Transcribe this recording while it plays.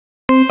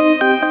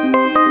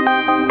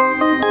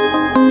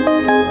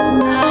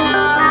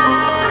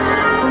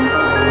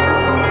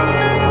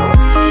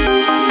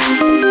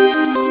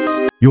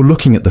You're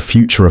looking at the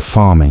future of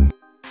farming,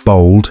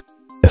 bold,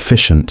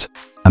 efficient,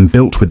 and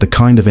built with the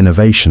kind of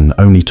innovation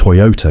only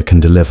Toyota can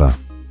deliver.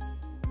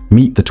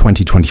 Meet the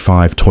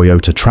 2025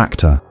 Toyota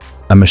Tractor,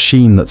 a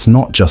machine that's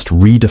not just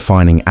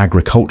redefining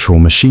agricultural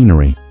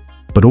machinery,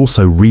 but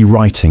also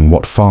rewriting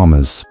what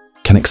farmers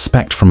can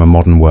expect from a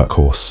modern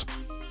workhorse.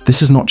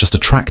 This is not just a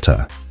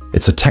tractor,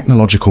 it's a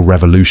technological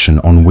revolution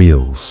on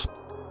wheels.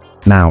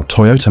 Now,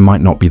 Toyota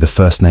might not be the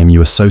first name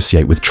you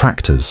associate with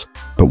tractors,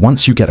 but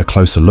once you get a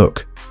closer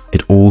look,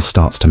 it all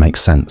starts to make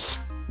sense.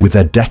 With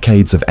their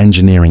decades of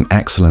engineering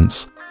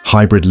excellence,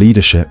 hybrid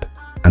leadership,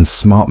 and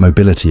smart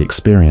mobility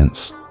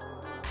experience,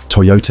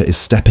 Toyota is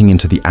stepping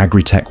into the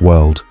agri-tech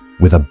world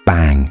with a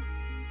bang.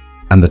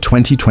 And the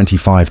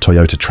 2025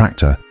 Toyota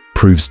Tractor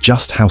proves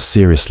just how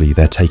seriously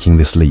they're taking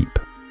this leap.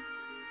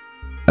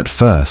 At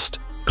first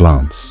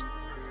glance,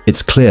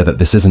 it's clear that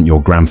this isn't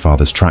your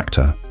grandfather's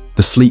tractor.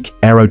 The sleek,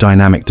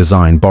 aerodynamic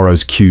design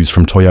borrows cues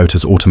from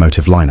Toyota's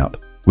automotive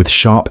lineup, with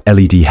sharp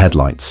LED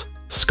headlights,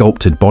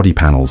 sculpted body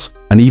panels,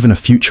 and even a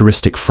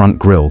futuristic front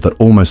grille that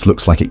almost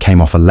looks like it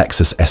came off a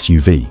Lexus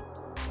SUV.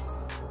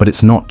 But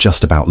it's not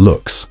just about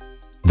looks.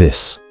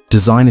 This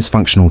design is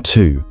functional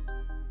too.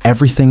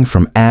 Everything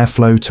from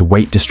airflow to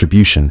weight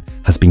distribution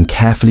has been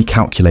carefully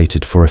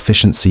calculated for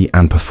efficiency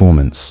and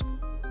performance.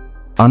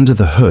 Under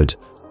the hood,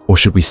 or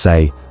should we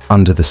say,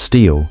 under the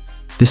steel,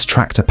 this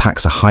tractor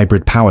packs a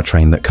hybrid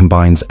powertrain that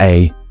combines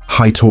a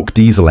high-torque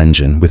diesel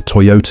engine with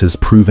Toyota's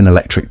proven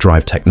electric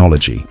drive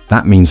technology.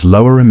 That means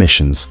lower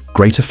emissions,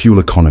 greater fuel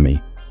economy,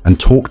 and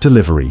torque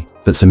delivery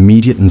that's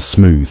immediate and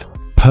smooth,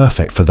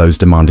 perfect for those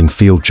demanding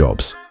field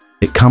jobs.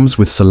 It comes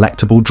with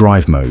selectable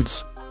drive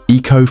modes,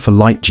 eco for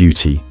light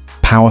duty,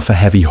 power for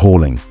heavy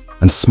hauling,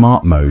 and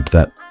smart mode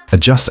that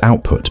adjusts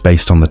output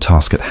based on the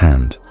task at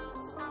hand.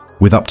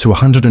 With up to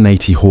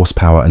 180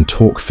 horsepower and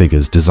torque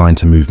figures designed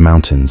to move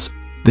mountains,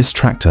 this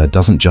tractor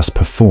doesn't just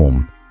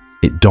perform,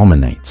 it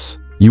dominates.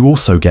 You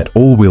also get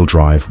all-wheel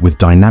drive with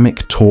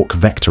dynamic torque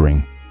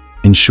vectoring,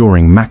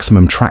 ensuring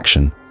maximum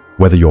traction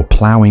whether you're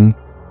plowing,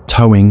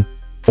 towing,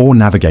 or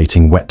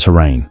navigating wet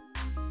terrain.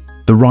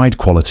 The ride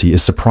quality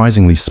is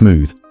surprisingly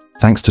smooth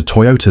thanks to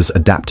Toyota's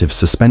adaptive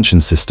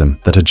suspension system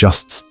that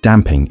adjusts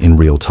damping in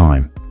real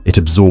time. It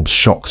absorbs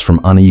shocks from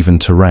uneven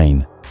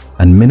terrain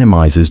and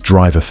minimizes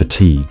driver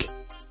fatigue,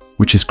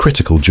 which is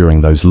critical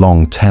during those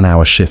long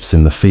 10-hour shifts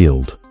in the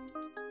field.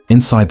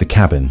 Inside the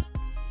cabin,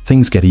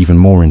 things get even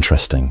more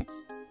interesting.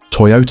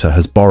 Toyota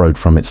has borrowed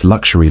from its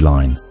luxury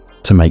line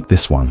to make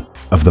this one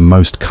of the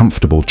most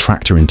comfortable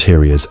tractor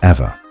interiors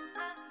ever.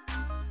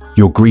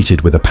 You're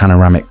greeted with a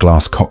panoramic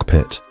glass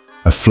cockpit,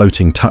 a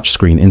floating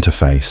touchscreen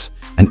interface,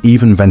 and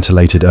even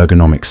ventilated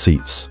ergonomic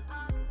seats.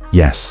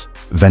 Yes,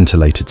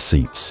 ventilated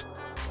seats.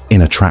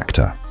 In a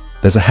tractor,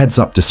 there's a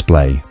heads-up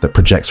display that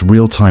projects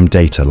real-time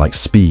data like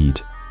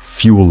speed,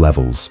 fuel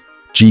levels,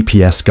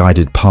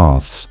 GPS-guided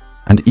paths,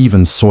 and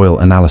even soil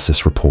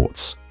analysis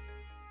reports.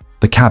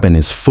 The cabin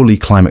is fully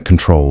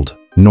climate-controlled,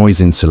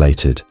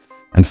 noise-insulated,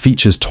 and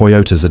features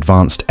Toyota's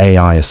advanced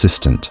AI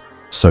assistant,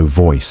 so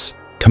voice.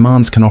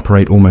 Commands can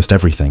operate almost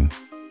everything.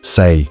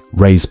 Say,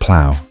 raise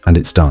plow, and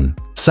it's done.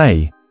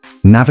 Say,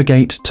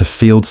 navigate to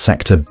field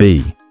sector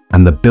B,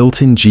 and the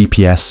built-in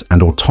GPS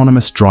and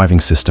autonomous driving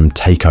system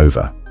take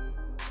over.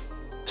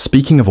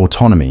 Speaking of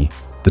autonomy,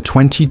 the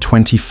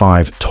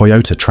 2025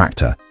 Toyota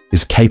Tractor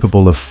is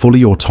capable of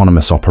fully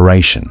autonomous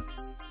operation.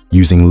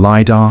 Using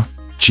LiDAR,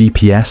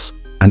 GPS,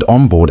 and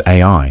onboard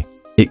AI,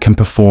 it can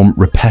perform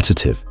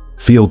repetitive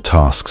field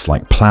tasks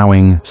like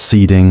plowing,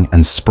 seeding,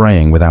 and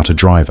spraying without a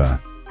driver.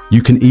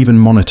 You can even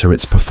monitor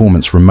its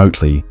performance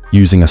remotely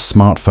using a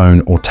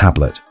smartphone or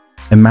tablet.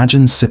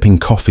 Imagine sipping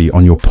coffee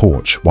on your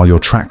porch while your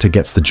tractor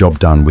gets the job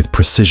done with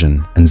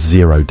precision and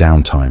zero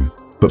downtime.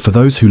 But for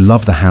those who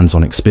love the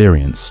hands-on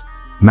experience,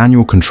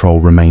 manual control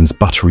remains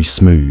buttery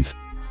smooth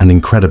and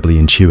incredibly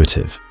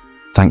intuitive,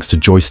 thanks to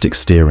joystick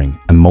steering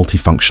and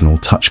multifunctional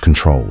touch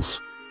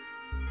controls.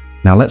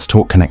 Now let's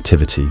talk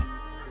connectivity.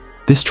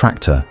 This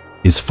tractor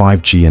is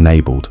 5G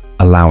enabled,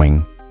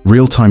 allowing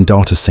real-time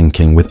data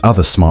syncing with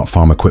other smart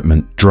farm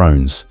equipment,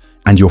 drones,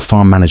 and your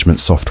farm management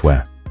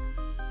software.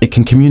 It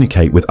can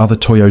communicate with other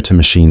Toyota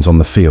machines on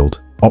the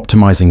field,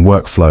 optimizing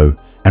workflow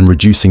and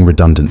reducing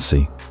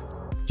redundancy.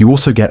 You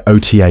also get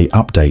OTA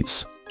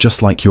updates,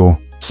 just like your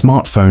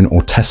smartphone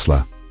or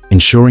Tesla,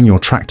 ensuring your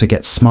tractor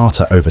gets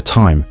smarter over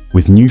time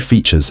with new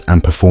features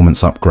and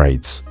performance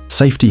upgrades.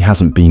 Safety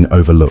hasn't been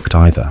overlooked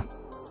either.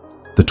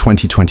 The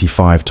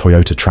 2025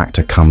 Toyota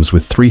Tractor comes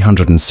with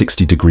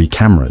 360-degree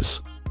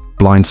cameras,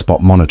 blind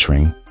spot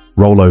monitoring,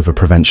 rollover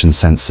prevention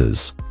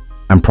sensors,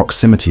 and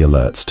proximity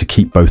alerts to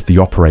keep both the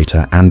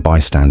operator and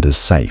bystanders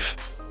safe.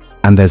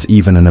 And there's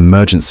even an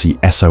emergency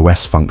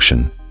SOS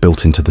function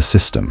built into the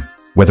system.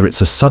 Whether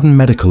it's a sudden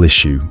medical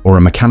issue or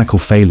a mechanical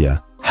failure,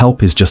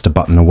 help is just a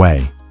button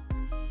away.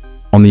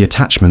 On the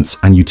attachments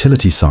and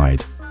utility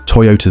side,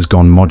 Toyota's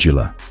gone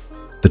modular.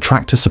 The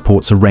tractor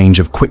supports a range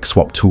of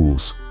quick-swap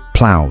tools,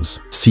 plows,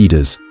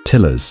 seeders,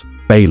 tillers,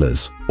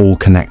 balers, all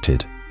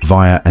connected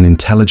via an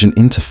intelligent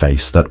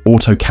interface that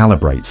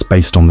auto-calibrates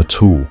based on the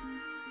tool.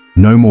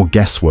 No more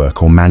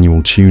guesswork or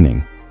manual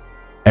tuning.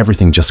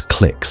 Everything just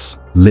clicks,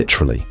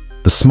 literally.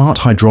 The smart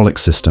hydraulic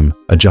system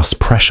adjusts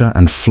pressure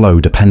and flow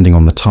depending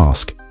on the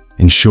task,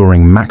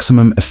 ensuring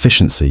maximum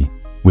efficiency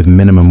with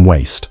minimum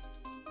waste.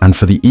 And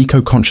for the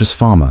eco-conscious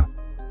farmer,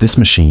 this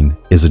machine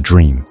is a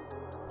dream.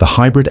 The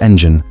hybrid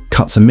engine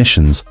cuts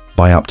emissions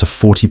by up to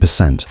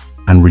 40%,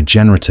 and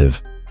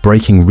regenerative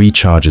braking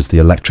recharges the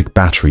electric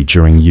battery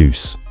during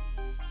use.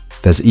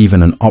 There's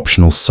even an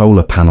optional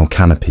solar panel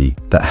canopy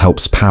that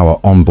helps power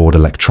onboard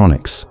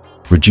electronics,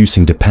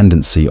 reducing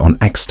dependency on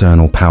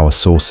external power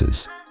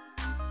sources.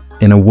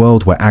 In a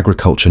world where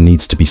agriculture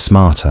needs to be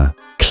smarter,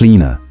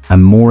 cleaner,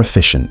 and more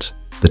efficient,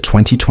 the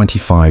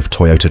 2025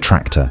 Toyota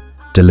tractor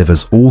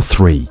delivers all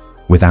three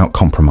without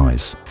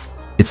compromise.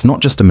 It's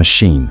not just a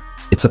machine,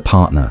 it's a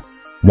partner,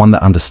 one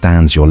that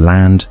understands your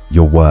land,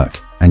 your work,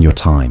 and your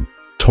time.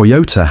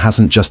 Toyota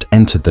hasn't just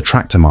entered the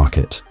tractor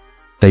market,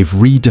 they've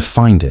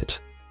redefined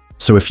it.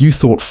 So if you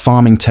thought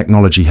farming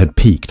technology had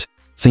peaked,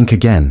 think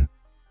again.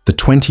 The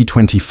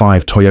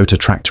 2025 Toyota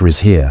tractor is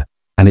here,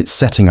 and it's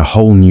setting a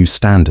whole new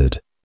standard.